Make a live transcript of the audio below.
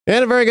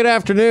And a very good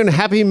afternoon.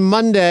 Happy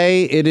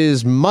Monday. It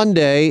is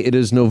Monday. It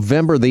is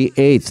November the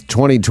 8th,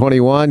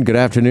 2021. Good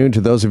afternoon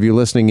to those of you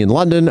listening in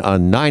London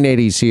on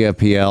 980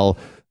 CFPL,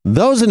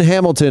 those in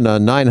Hamilton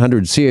on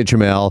 900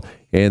 CHML,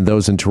 and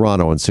those in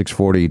Toronto on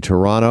 640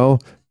 Toronto.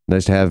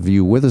 Nice to have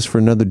you with us for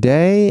another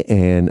day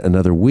and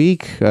another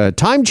week.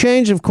 Time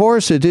change, of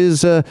course. It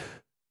is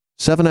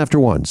 7 after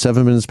 1,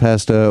 7 minutes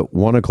past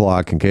 1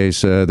 o'clock in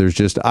case there's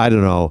just, I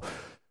don't know,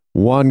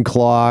 1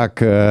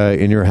 clock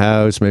in your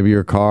house, maybe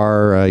your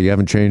car. You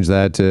haven't changed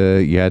that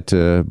yet.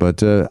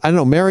 But I don't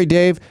know. Mary,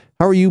 Dave,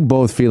 how are you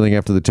both feeling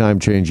after the time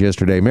change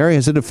yesterday? Mary,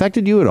 has it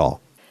affected you at all?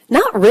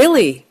 Not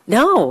really.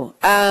 No.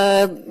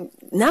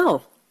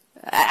 No.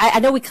 I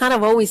know we kind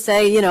of always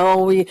say,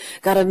 we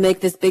got to make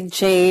this big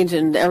change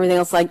and everything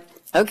else. Like,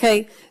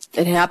 okay,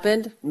 it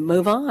happened.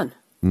 Move on.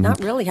 Mm-hmm. Not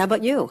really. How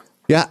about you?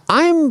 Yeah,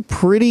 I'm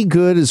pretty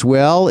good as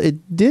well.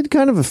 It did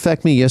kind of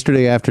affect me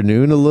yesterday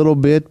afternoon a little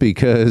bit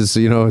because,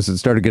 as it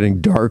started getting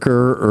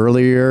darker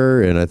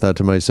earlier, and I thought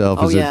to myself,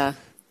 it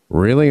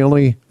really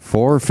only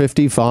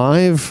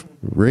 4:55?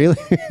 Really?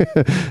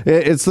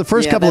 It's the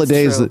first couple of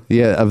days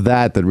of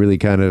that really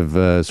kind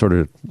of sort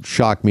of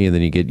shocked me, and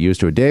then you get used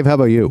to it. Dave, how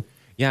about you?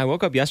 Yeah, I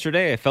woke up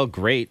yesterday. I felt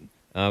great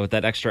with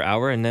that extra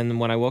hour. And then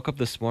when I woke up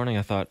this morning,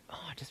 I thought,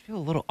 I just feel a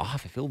little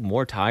off. I feel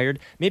more tired.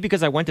 Maybe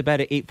because I went to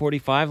bed at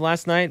 8:45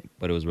 last night,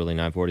 but it was really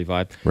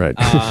 9:45. Right.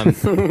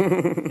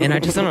 And I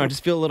just don't know. I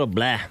just feel a little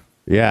blah.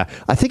 Yeah.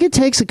 I think it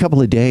takes a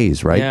couple of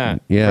days, right? Yeah.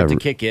 For it to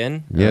kick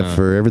in. Yeah,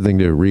 for everything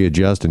to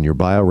readjust and your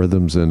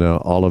biorhythms and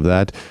all of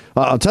that.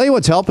 I'll tell you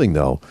what's helping,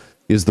 though,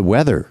 is the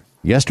weather.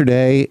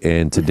 Yesterday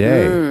and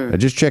today, I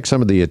just checked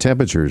some of the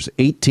temperatures.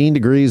 18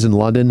 degrees in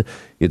London.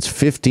 It's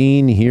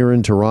 15 here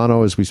in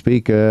Toronto as we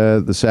speak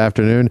this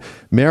afternoon.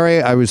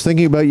 Mary, I was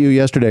thinking about you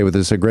yesterday with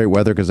this great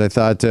weather because I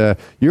thought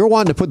you're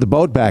wanting to put the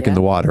boat back in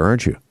the water,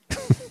 aren't you?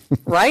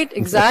 Right?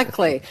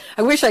 Exactly.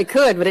 I wish I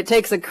could, but it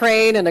takes a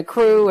crane and a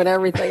crew and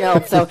everything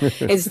else. So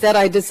instead,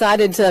 I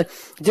decided to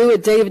do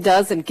what Dave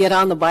does and get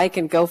on the bike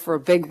and go for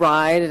a big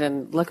ride,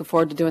 and looking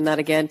forward to doing that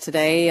again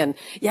today. And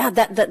yeah,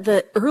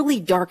 the early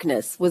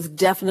darkness was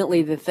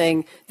definitely the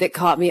thing that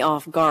caught me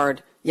off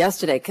guard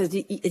yesterday, because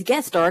it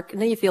gets dark and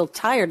then you feel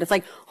tired. It's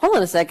like, hold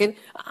on a second,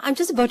 I'm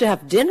just about to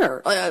have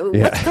dinner.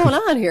 What's going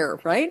on here,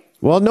 right?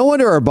 Well, no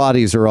wonder our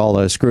bodies are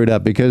all screwed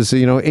up because,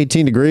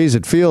 18 degrees,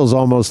 it feels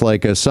almost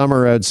like a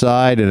summer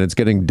outside and it's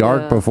getting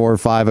dark before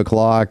 5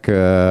 o'clock.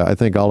 I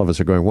think all of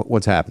us are going,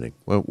 what's happening?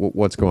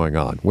 What's going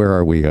on? Where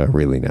are we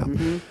really now?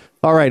 Mm-hmm.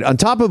 All right. On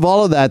top of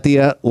all of that,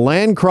 the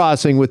land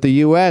crossing with the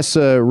U.S.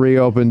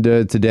 Reopened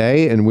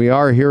today, and we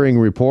are hearing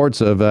reports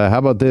of, how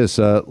about this,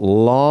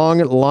 long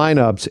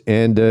lineups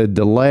and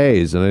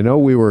delays. And I know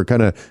we were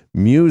kind of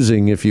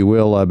musing, if you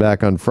will,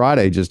 back on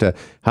Friday, just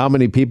how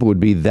many people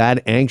would be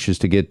that anxious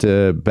to get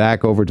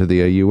back over to the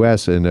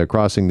U.S. and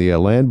crossing the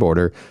land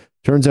border.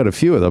 Turns out a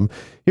few of them.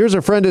 Here's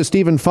our friend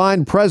Stephen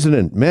Fine,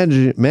 president,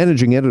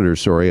 managing editor,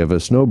 of a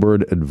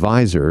Snowbird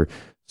Advisor.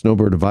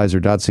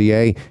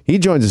 snowbirdadvisor.ca. He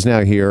joins us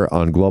now here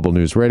on Global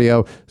News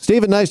Radio.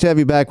 Stephen, nice to have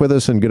you back with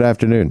us, and good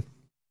afternoon.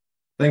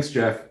 Thanks,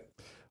 Jeff.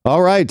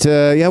 All right.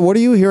 What are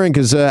you hearing?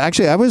 Because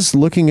actually, I was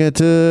looking at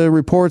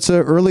reports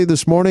early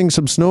this morning.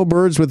 Some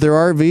snowbirds with their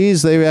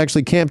RVs. They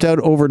actually camped out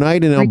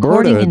overnight in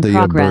Alberta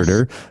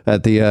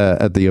at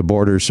the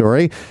border.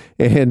 Sorry,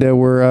 and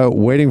we're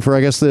waiting for, I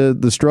guess,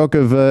 the stroke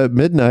of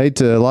midnight.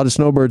 A lot of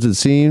snowbirds, it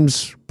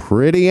seems,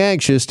 pretty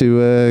anxious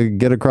to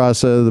get across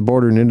the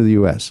border and into the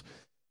U.S.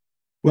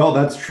 Well,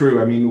 that's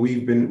true. I mean,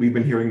 we've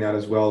been hearing that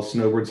as well.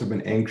 Snowbirds have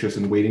been anxious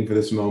and waiting for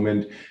this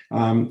moment.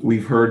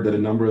 We've heard that a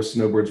number of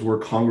snowbirds were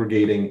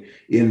congregating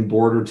in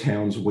border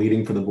towns,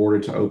 waiting for the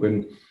border to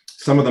open,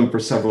 some of them for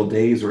several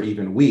days or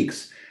even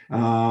weeks.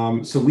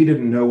 So we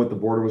didn't know what the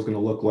border was going to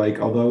look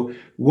like. Although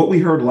what we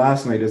heard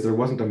last night is there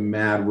wasn't a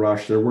mad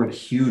rush. There weren't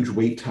huge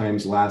wait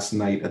times last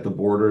night at the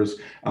borders.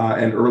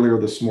 And earlier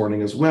this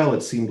morning as well,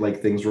 it seemed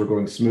like things were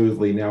going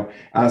smoothly. Now,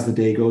 as the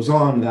day goes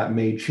on, that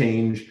may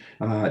change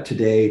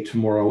today,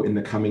 tomorrow, in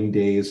the coming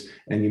days,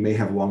 and you may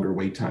have longer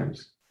wait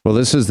times. Well,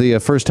 this is the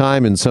first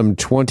time in some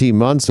 20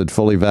 months that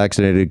fully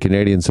vaccinated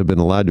Canadians have been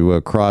allowed to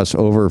cross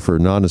over for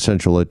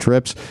non-essential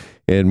trips.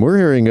 And we're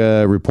hearing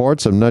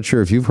reports. I'm not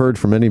sure if you've heard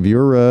from any of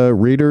your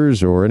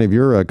readers or any of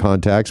your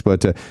contacts,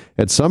 but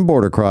at some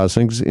border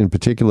crossings, in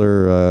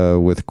particular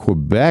with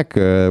Quebec,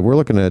 we're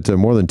looking at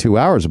more than 2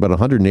 hours, about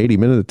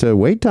 180-minute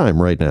wait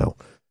time right now.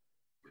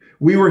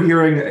 We were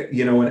hearing,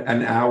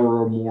 an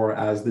hour or more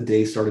as the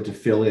day started to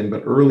fill in,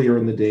 but earlier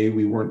in the day,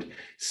 we weren't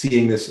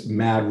seeing this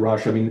mad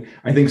rush. I mean,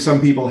 I think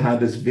some people had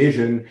this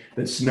vision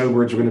that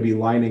snowbirds were going to be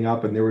lining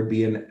up and there would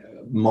be an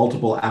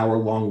multiple hour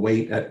long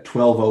wait at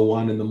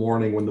 12:01 in the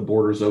morning when the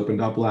borders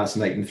opened up last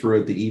night and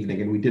throughout the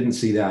evening. And we didn't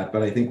see that,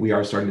 but I think we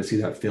are starting to see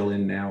that fill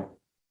in now.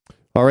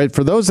 All right.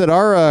 For those that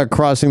are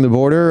crossing the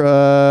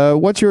border,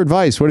 what's your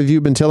advice? What have you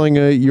been telling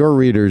your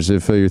readers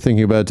if you're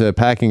thinking about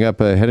packing up,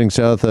 heading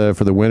south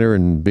for the winter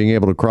and being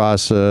able to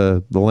cross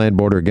the land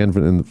border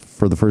again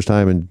for the first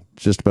time in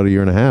just about a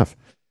year and a half?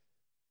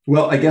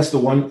 Well, I guess the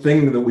one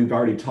thing that we've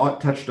already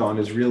touched on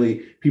is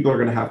really people are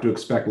going to have to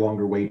expect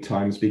longer wait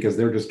times because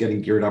they're just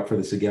getting geared up for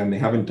this again. They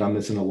haven't done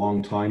this in a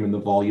long time in the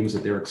volumes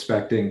that they're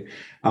expecting.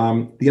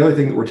 The other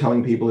thing that we're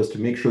telling people is to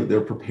make sure that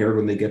they're prepared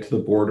when they get to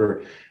the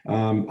border.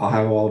 I'll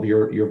have all of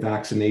your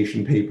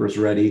vaccination papers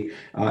ready.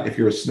 If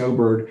you're a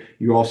snowbird,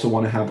 you also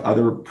want to have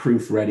other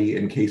proof ready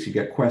in case you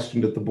get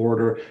questioned at the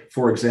border.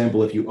 For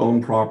example, if you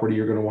own property,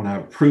 you're going to want to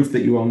have proof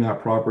that you own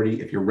that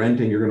property. If you're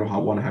renting, you're going to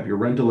want to have your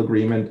rental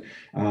agreement.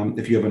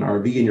 If you have an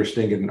RV and you're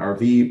staying at an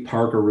RV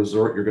park or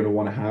resort, you're going to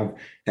want to have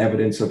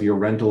evidence of your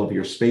rental of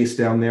your space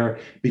down there,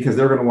 because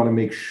they're going to want to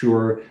make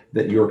sure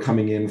that you're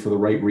coming in for the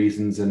right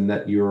reasons and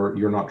that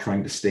you're not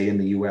trying to stay in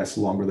the US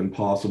longer than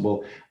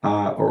possible,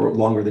 or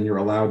longer than you're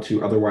allowed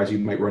to. Otherwise, you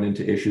might run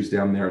into issues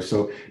down there.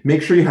 So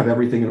make sure you have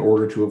everything in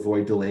order to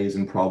avoid delays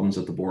and problems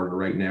at the border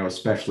right now,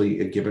 especially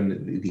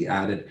given the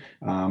added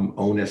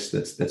onus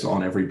that's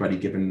on everybody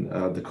given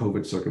the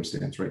COVID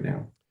circumstance right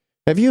now.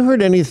 Have you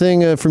heard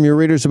anything from your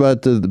readers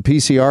about the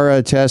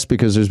PCR test?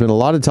 Because there's been a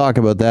lot of talk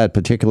about that,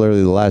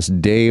 particularly the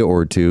last day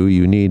or two.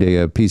 You need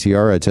a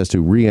PCR test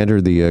to re-enter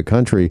the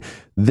country.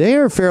 They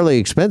are fairly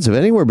expensive,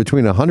 anywhere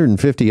between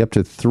 $150 up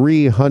to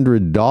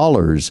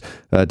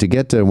 $300 to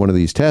get one of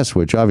these tests,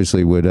 which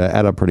obviously would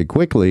add up pretty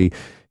quickly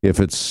if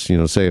it's,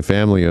 say a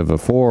family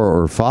of 4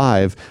 or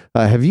 5.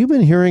 Have you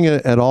been hearing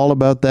at all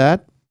about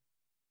that?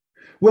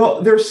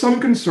 Well, there's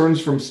some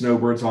concerns from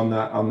snowbirds on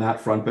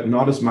that front, but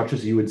not as much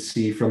as you would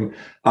see from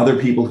other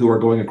people who are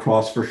going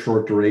across for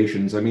short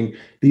durations. I mean,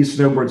 these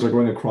snowbirds are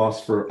going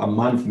across for a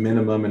month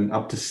minimum and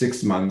up to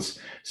 6 months.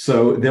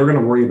 So they're going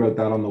to worry about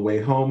that on the way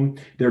home.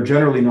 They're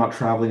generally not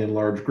traveling in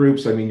large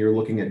groups. I mean, you're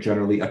looking at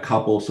generally a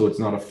couple, so it's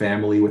not a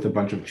family with a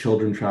bunch of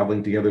children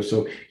traveling together.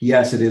 So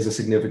yes, it is a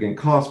significant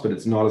cost, but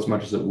it's not as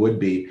much as it would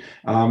be.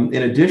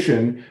 In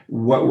addition,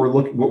 what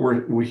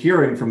we're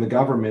hearing from the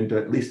government,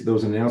 at least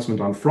those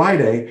announcements on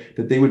Friday,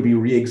 that they would be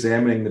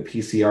re-examining the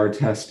PCR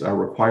test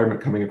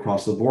requirement coming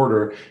across the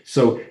border.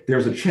 So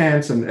there's a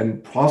chance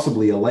and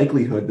possibly a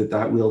likelihood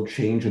that will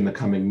change in the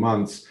coming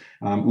months.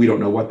 We don't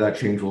know what that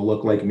change will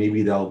look like.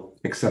 Maybe they'll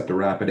accept a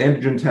rapid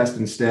antigen test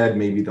instead.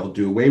 Maybe they'll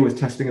do away with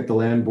testing at the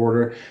land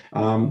border.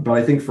 But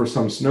I think for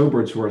some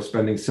snowbirds who are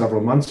spending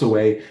several months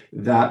away,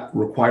 that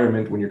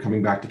requirement when you're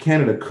coming back to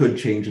Canada could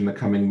change in the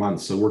coming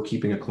months. So we're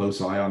keeping a close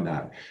eye on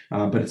that.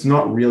 But it's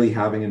not really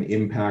having an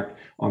impact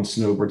on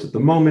snowbirds at the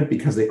moment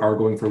because they are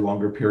going for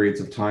longer periods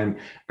of time.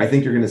 I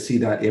think you're going to see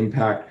that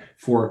impact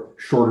for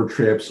shorter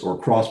trips or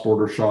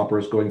cross-border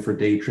shoppers going for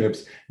day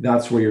trips.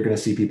 That's where you're going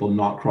to see people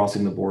not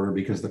crossing the border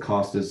because the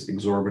cost is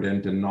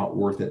exorbitant and not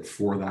worth it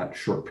for that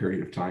short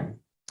period of time.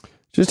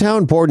 Just how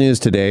important is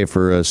today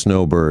for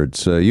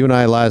snowbirds? You and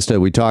I last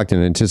we talked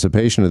in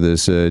anticipation of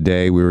this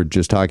day. We were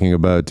just talking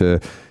about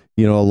a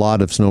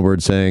lot of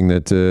snowbirds saying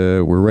that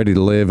we're ready to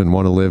live and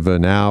want to live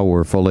now.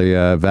 We're fully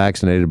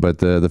vaccinated, but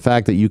the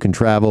fact that you can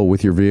travel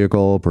with your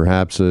vehicle,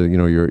 perhaps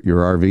your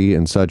RV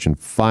and such, and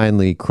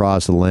finally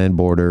cross the land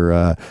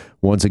border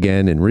once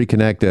again and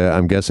reconnect,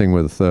 I'm guessing,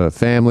 with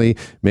family,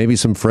 maybe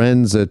some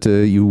friends that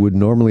you would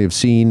normally have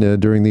seen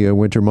during the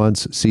winter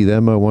months, see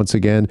them once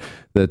again,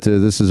 that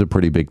this is a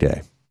pretty big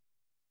day.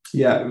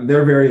 Yeah,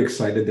 they're very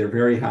excited. They're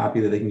very happy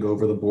that they can go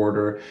over the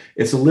border.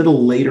 It's a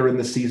little later in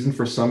the season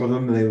for some of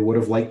them than they would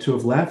have liked to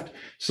have left.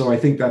 So I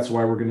think that's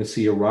why we're going to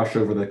see a rush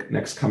over the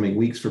next coming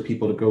weeks for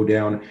people to go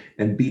down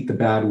and beat the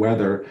bad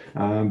weather,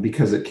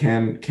 because it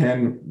can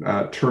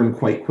turn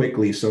quite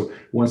quickly. So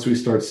once we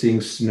start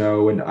seeing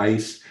snow and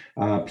ice,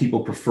 people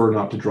prefer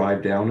not to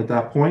drive down at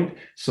that point.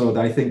 So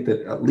I think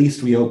that at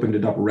least we opened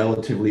it up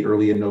relatively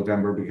early in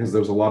November because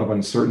there was a lot of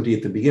uncertainty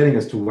at the beginning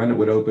as to when it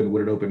would open.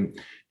 Would it open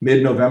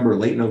mid-November,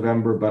 late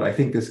November? But I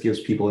think this gives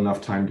people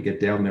enough time to get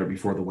down there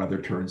before the weather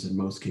turns in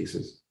most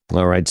cases.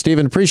 All right,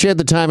 Stephen, appreciate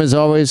the time as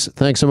always.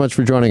 Thanks so much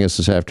for joining us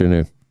this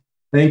afternoon.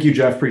 Thank you,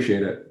 Jeff.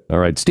 Appreciate it. All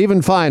right.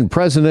 Stephen Fine,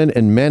 President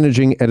and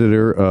Managing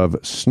Editor of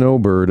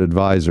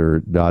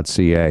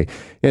snowbirdadvisor.ca.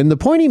 And the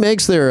point he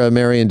makes there,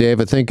 Mary and Dave,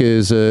 I think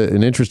is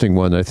an interesting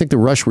one. I think the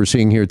rush we're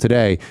seeing here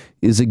today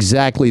is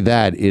exactly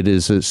that. It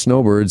is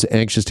snowbirds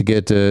anxious to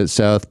get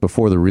south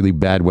before the really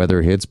bad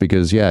weather hits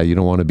because, you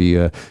don't want to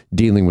be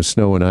dealing with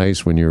snow and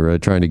ice when you're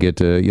trying to get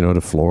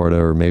to Florida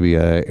or maybe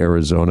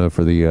Arizona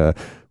for the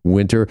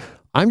winter.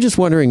 I'm just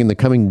wondering in the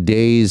coming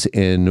days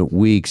and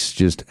weeks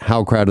just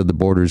how crowded the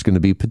border is going to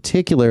be,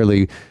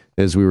 particularly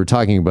as we were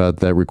talking about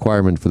that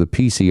requirement for the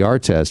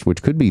PCR test,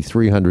 which could be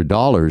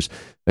 $300.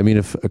 I mean,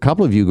 if a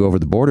couple of you go over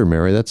the border,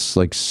 Mary, that's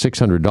like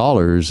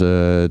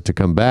 $600 to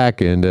come back,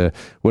 and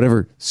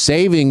whatever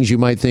savings you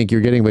might think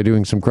you're getting by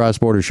doing some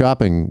cross-border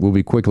shopping will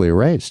be quickly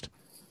erased.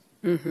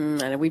 Mm-hmm.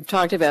 And we've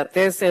talked about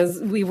this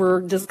as we were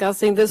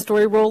discussing this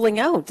story rolling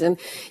out. And,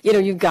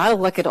 you've got to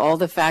look at all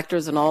the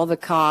factors and all the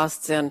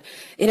costs. And,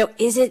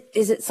 is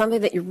it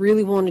something that you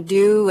really want to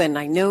do? And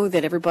I know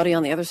that everybody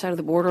on the other side of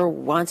the border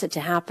wants it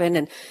to happen.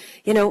 And,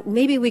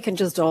 maybe we can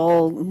just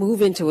all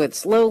move into it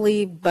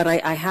slowly. But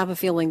I have a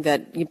feeling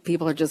that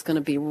people are just going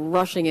to be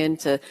rushing in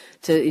to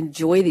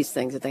enjoy these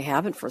things that they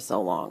haven't for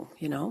so long,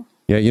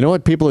 Yeah, you know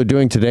what people are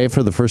doing today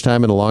for the first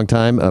time in a long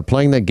time?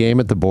 Playing that game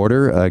at the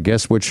border.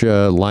 Guess which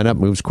lineup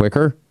moves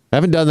quicker? I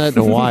haven't done that in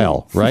a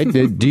while, right?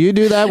 Do you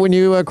do that when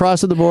you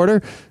cross at the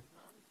border?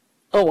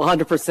 Oh,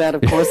 100%.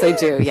 Of course they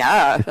do.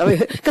 Yeah. I mean,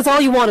 because all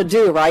you want to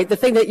do, right? The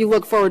thing that you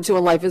look forward to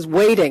in life is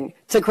waiting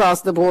to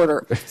cross the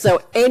border. So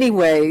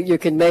anyway, you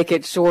can make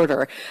it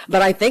shorter.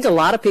 But I think a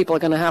lot of people are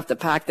going to have to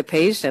pack the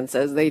patience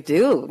as they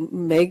do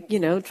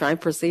try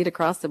and proceed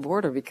across the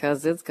border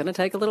because it's going to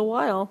take a little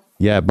while.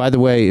 Yeah. By the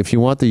way, if you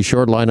want the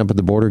short lineup at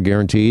the border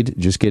guaranteed,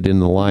 just get in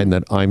the line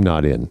that I'm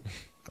not in.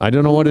 I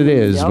don't know what it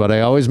is, but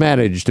I always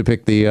manage to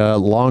pick the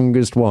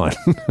longest one.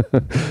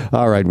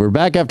 All right, we're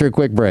back after a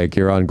quick break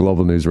here on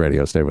Global News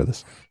Radio. Stay with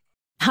us.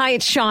 Hi,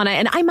 it's Shauna,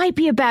 and I might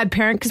be a bad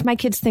parent because my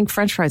kids think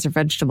French fries are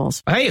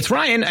vegetables. Hey, it's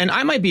Ryan, and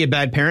I might be a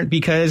bad parent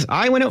because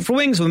I went out for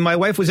wings when my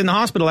wife was in the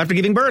hospital after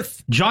giving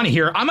birth. Johnny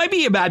here. I might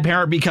be a bad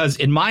parent because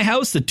in my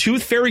house, the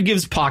tooth fairy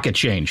gives pocket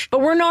change. But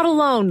we're not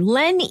alone.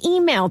 Len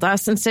emailed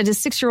us and said his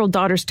 6-year-old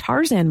daughter's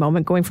Tarzan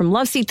moment going from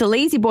love seat to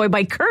lazy boy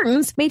by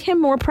curtains made him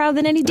more proud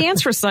than any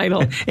dance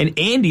recital. And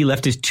Andy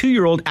left his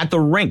 2-year-old at the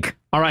rink.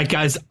 All right,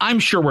 guys, I'm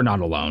sure we're not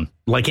alone.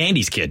 Like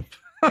Andy's kid.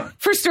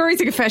 For stories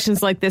and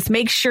confessions like this,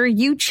 make sure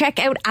you check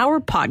out our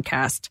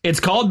podcast.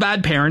 It's called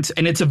Bad Parents,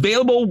 and it's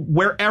available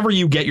wherever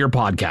you get your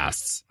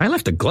podcasts. I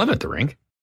left a glove at the rink.